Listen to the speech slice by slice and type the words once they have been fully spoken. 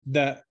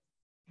the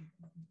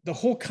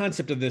whole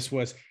concept of this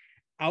was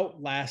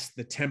outlast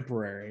the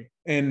temporary.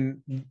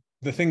 And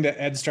the thing that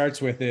Ed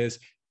starts with is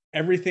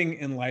everything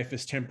in life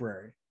is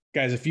temporary.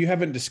 Guys, if you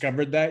haven't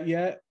discovered that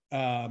yet,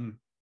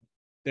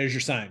 there's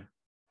your sign.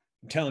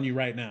 I'm telling you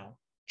right now.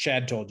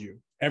 Chad told you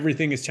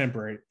everything is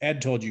temporary.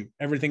 Ed told you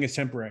everything is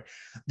temporary.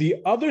 The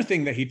other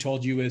thing that he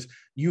told you is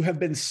you have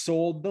been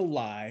sold the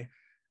lie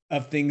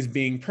of things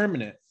being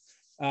permanent.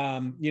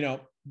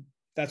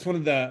 That's one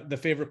of the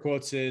favorite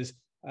quotes is,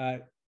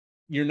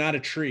 you're not a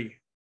tree.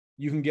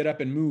 You can get up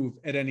and move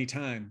at any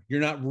time.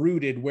 You're not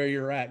rooted where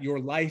you're at. Your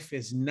life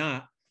is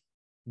not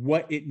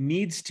what it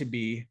needs to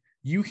be.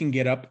 You can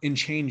get up and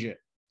change it.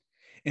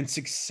 And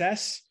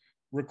success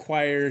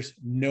requires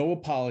no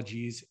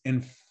apologies,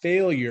 and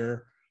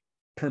failure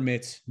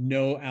permits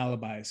no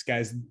alibis.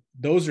 Guys,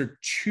 those are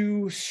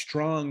two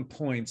strong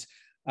points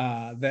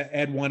that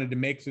Ed wanted to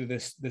make through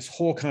this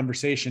whole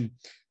conversation.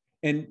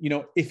 And,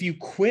 if you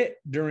quit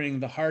during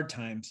the hard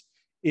times,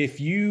 if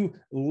you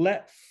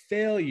let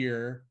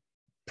failure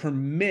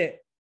permit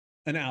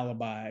an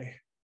alibi,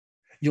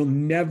 you'll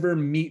never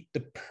meet the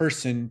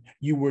person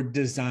you were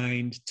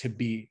designed to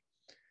be.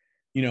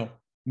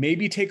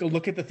 Maybe take a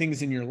look at the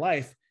things in your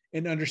life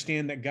and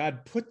understand that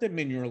God put them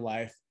in your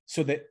life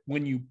so that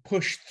when you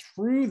push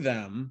through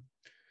them,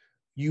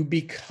 you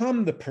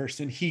become the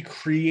person he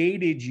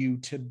created you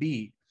to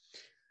be.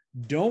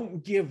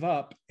 Don't give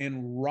up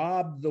and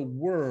rob the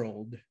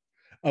world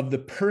of the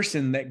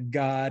person that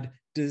God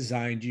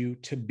designed you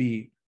to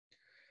be.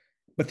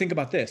 But think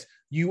about this.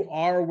 You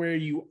are where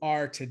you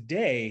are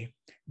today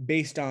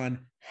based on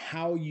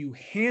how you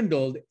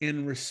handled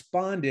and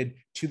responded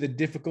to the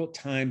difficult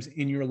times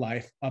in your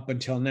life up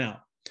until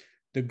now.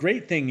 The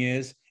great thing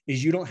is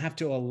you don't have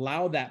to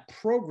allow that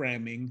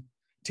programming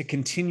to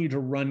continue to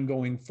run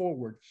going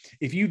forward.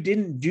 If you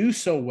didn't do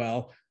so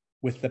well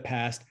with the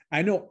past,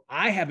 I know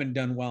I haven't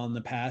done well in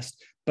the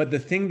past, but the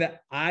thing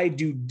that I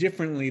do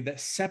differently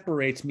that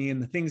separates me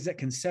and the things that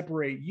can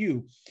separate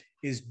you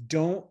is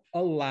don't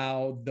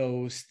allow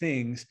those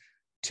things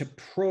to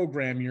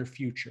program your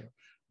future.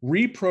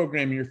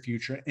 Reprogram your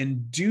future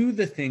and do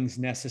the things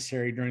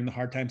necessary during the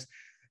hard times.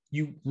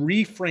 You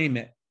reframe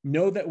it.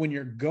 Know that when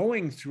you're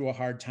going through a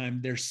hard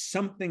time, there's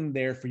something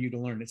there for you to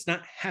learn. It's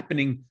not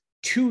happening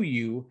to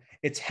you,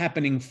 it's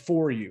happening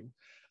for you.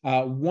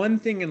 One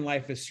thing in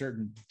life is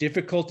certain: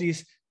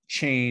 difficulties,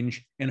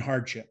 change, and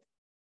hardship.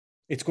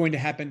 It's going to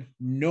happen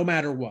no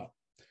matter what.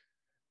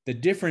 The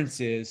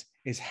difference is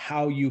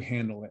how you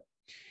handle it.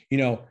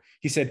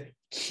 He said,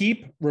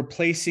 keep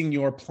replacing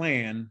your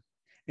plan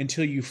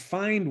until you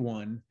find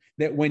one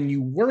that when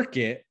you work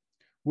it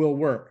will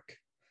work.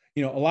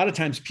 A lot of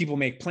times people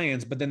make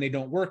plans, but then they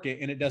don't work it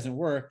and it doesn't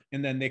work.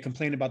 And then they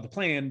complain about the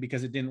plan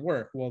because it didn't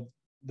work. Well,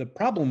 the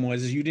problem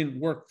was you didn't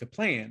work the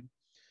plan.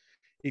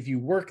 If you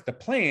work the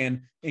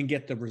plan and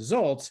get the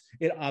results,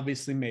 it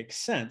obviously makes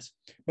sense.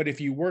 But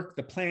if you work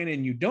the plan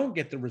and you don't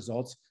get the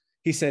results,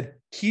 he said,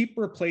 keep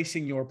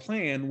replacing your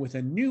plan with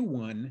a new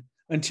one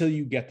until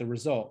you get the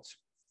results.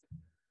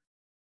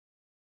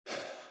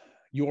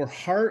 Your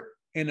heart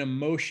and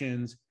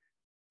emotions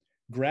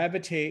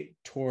gravitate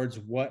towards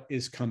what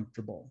is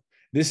comfortable.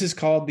 This is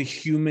called the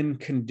human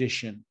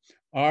condition.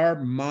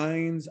 Our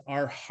minds,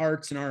 our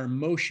hearts, and our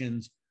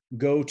emotions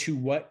go to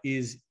what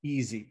is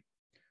easy.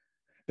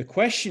 The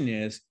question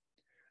is,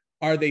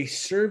 are they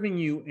serving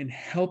you and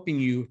helping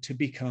you to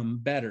become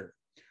better?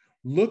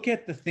 Look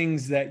at the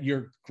things that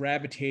you're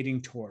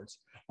gravitating towards.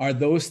 Are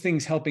those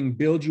things helping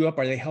build you up?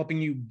 Are they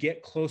helping you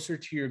get closer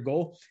to your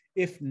goal?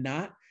 If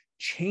not,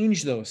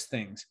 change those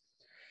things.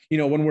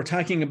 When we're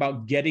talking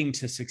about getting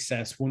to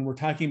success, when we're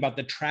talking about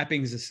the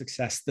trappings of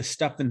success, the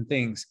stuff and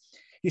things,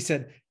 he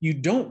said, you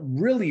don't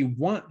really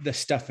want the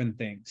stuff and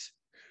things.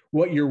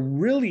 What you're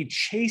really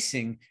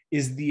chasing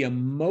is the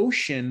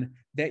emotion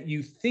that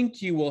you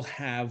think you will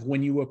have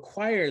when you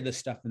acquire the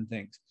stuff and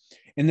things.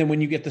 And then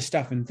when you get the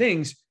stuff and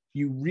things,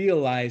 you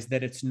realize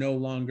that it's no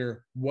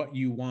longer what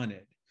you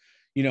wanted.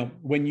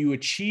 When you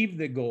achieve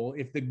the goal,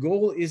 if the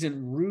goal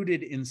isn't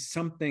rooted in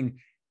something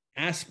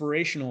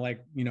aspirational,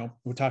 like,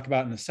 we'll talk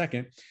about in a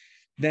second,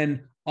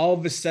 then all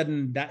of a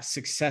sudden that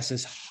success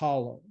is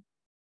hollow.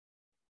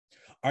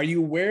 Are you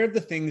aware of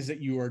the things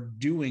that you are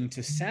doing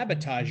to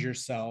sabotage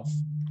yourself?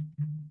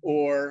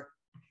 Or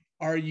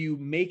are you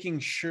making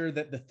sure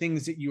that the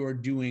things that you are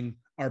doing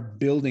are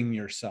building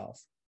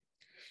yourself?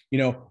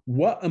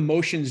 What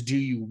emotions do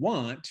you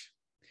want?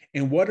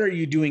 And what are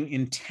you doing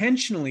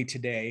intentionally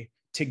today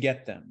to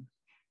get them?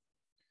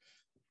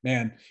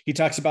 Man, he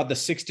talks about the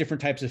 6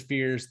 different types of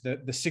fears.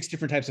 The 6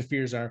 different types of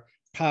fears are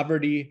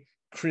poverty,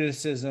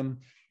 criticism,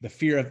 the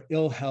fear of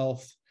ill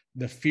health,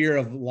 the fear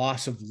of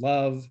loss of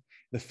love,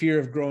 the fear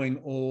of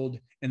growing old,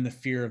 and the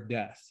fear of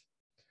death.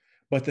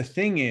 But the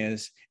thing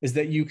is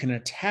that you can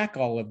attack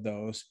all of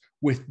those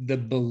with the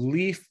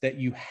belief that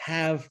you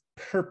have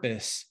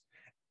purpose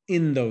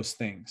in those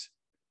things.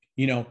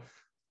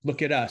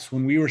 Look at us.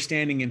 When we were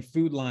standing in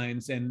food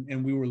lines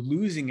and we were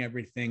losing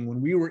everything, when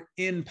we were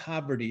in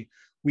poverty,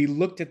 we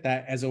looked at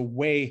that as a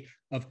way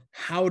of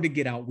how to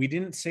get out. We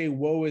didn't say,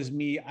 woe is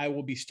me, I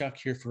will be stuck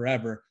here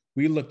forever.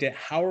 We looked at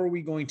how are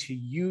we going to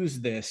use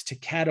this to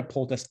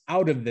catapult us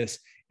out of this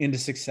into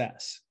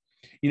success.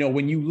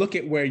 When you look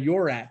at where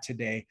you're at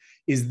today,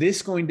 is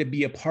this going to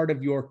be a part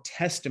of your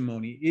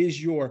testimony?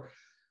 Is your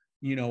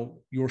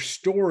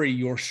story,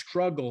 your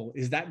struggle,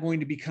 is that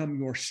going to become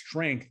your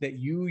strength that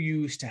you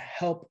use to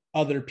help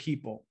other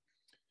people?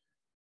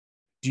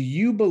 Do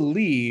you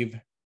believe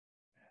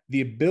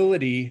the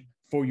ability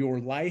for your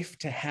life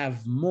to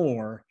have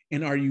more?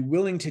 And are you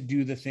willing to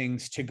do the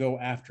things to go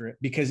after it?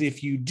 Because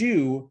if you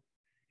do,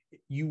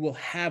 you will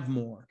have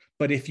more.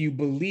 But if you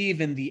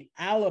believe in the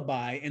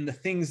alibi and the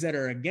things that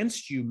are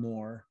against you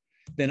more,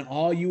 then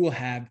all you will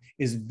have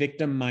is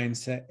victim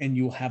mindset, and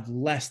you'll have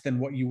less than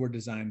what you were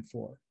designed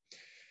for.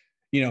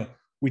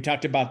 We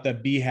talked about the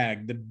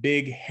BHAG, the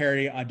big,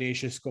 hairy,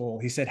 audacious goal.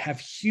 He said, have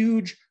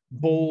huge,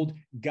 bold,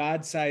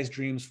 God-sized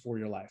dreams for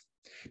your life,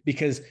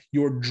 because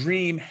your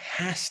dream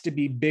has to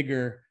be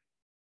bigger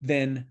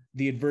than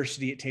the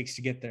adversity it takes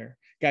to get there.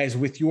 Guys,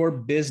 with your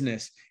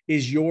business,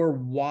 is your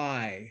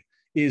why,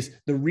 is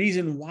the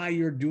reason why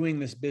you're doing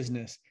this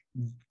business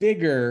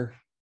bigger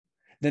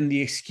than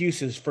the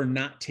excuses for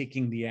not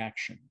taking the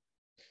action?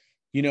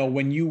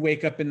 When you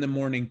wake up in the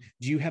morning,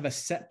 do you have a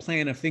set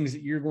plan of things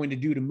that you're going to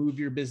do to move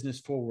your business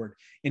forward?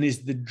 And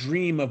is the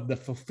dream of the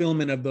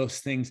fulfillment of those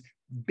things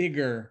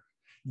bigger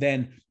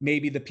than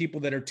maybe the people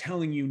that are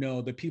telling you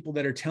no, the people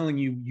that are telling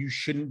you you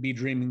shouldn't be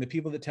dreaming, the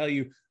people that tell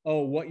you,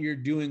 oh, what you're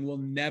doing will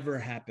never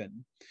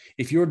happen?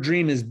 If your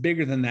dream is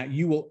bigger than that,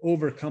 you will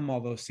overcome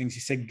all those things. He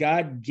said,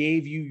 God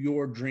gave you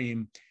your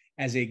dream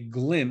as a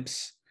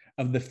glimpse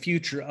of the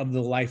future of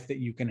the life that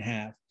you can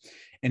have.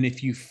 And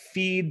if you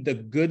feed the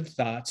good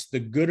thoughts,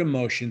 the good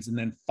emotions, and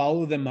then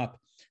follow them up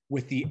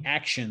with the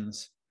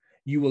actions,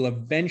 you will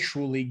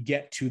eventually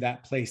get to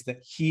that place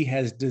that he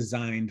has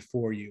designed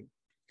for you.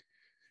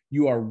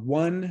 You are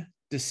one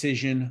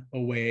decision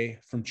away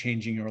from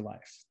changing your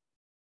life.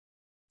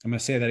 I'm going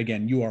to say that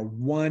again. You are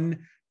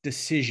one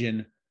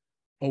decision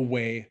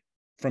away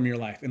from your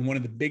life. And one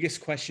of the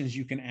biggest questions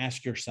you can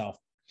ask yourself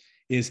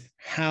is,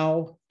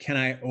 how can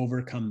I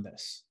overcome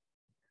this?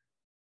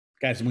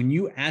 Guys, when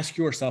you ask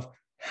yourself,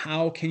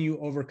 how can you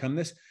overcome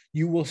this?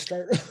 You will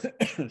start,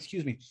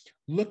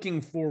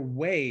 looking for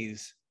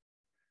ways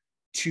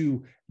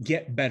to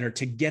get better,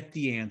 to get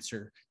the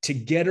answer, to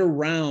get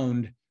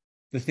around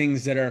the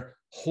things that are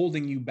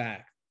holding you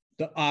back,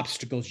 the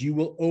obstacles. You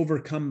will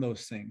overcome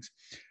those things.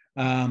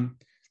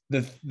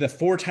 The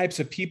 4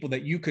 types of people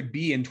that you could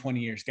be in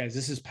 20 years, guys,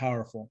 this is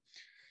powerful.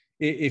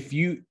 If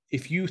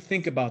you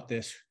think about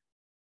this,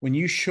 when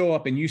you show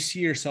up and you see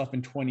yourself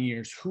in 20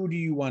 years, who do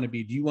you want to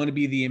be? Do you want to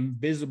be the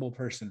invisible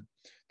person,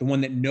 the one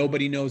that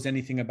nobody knows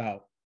anything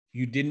about?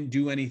 You didn't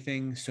do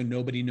anything, so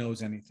nobody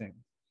knows anything.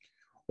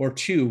 Or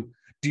 2,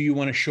 do you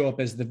want to show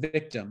up as the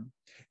victim?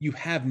 You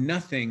have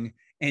nothing,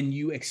 and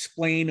you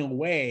explain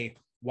away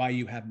why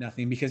you have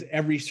nothing, because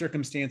every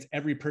circumstance,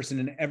 every person,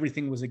 and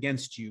everything was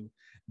against you.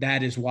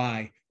 That is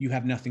why you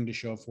have nothing to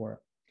show for it.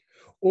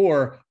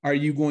 Or are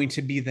you going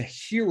to be the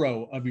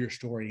hero of your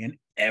story? And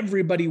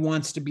everybody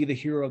wants to be the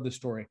hero of the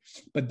story,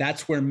 but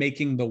that's where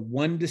making the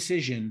one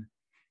decision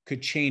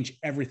could change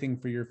everything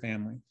for your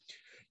family.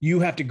 You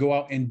have to go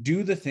out and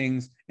do the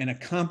things and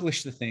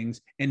accomplish the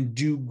things and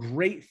do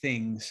great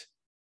things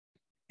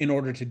in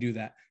order to do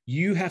that.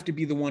 You have to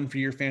be the one for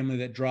your family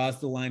that draws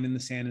the line in the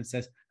sand and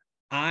says,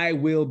 I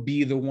will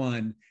be the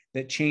one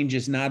that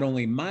changes not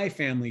only my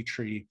family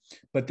tree,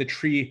 but the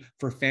tree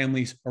for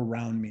families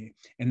around me.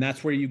 And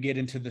that's where you get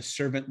into the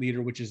servant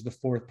leader, which is the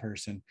 4th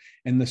person.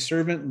 And the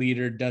servant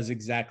leader does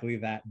exactly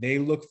that. They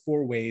look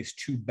for ways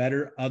to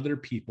better other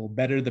people,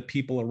 better the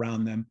people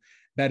around them,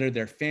 better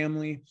their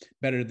family,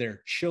 better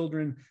their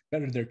children,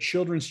 better their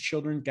children's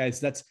children. Guys,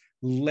 that's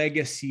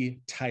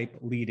legacy type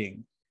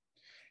leading.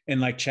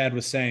 And like Chad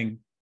was saying,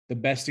 the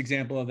best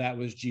example of that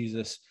was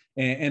Jesus.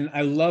 And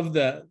I love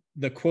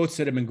the quotes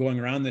that have been going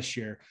around this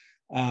year.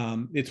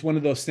 It's one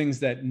of those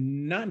things that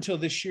not until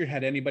this year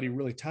had anybody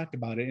really talked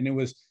about it. And it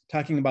was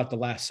talking about the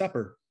Last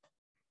Supper,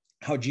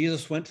 how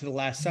Jesus went to the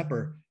Last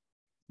Supper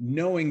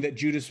knowing that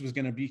Judas was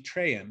going to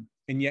betray him.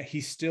 And yet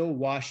he still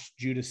washed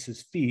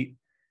Judas's feet,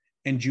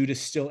 and Judas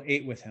still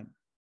ate with him.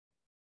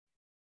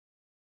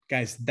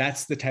 Guys,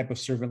 that's the type of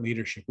servant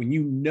leadership. When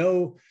you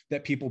know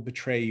that people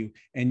betray you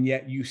and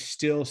yet you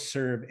still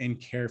serve and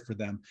care for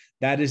them,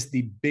 that is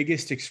the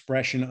biggest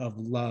expression of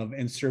love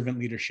and servant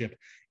leadership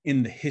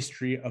in the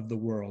history of the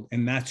world.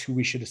 And that's who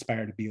we should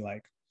aspire to be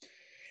like.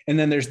 And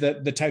then there's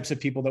the types of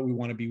people that we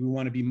want to be. We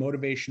want to be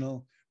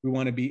motivational. We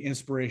want to be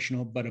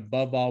inspirational, but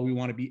above all, we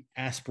want to be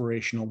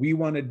aspirational. We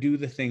want to do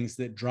the things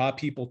that draw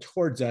people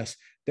towards us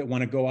that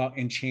want to go out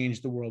and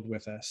change the world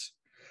with us.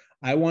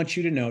 I want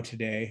you to know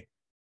today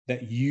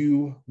that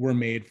you were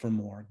made for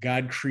more.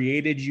 God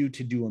created you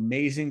to do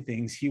amazing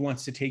things. He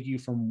wants to take you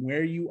from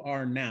where you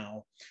are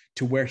now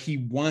to where he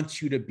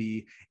wants you to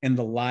be, and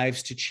the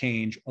lives to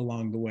change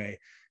along the way.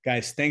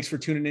 Guys, thanks for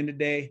tuning in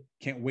today.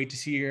 Can't wait to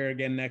see you here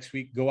again next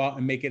week. Go out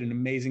and make it an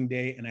amazing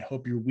day. And I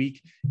hope your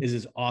week is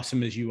as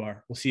awesome as you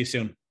are. We'll see you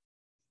soon.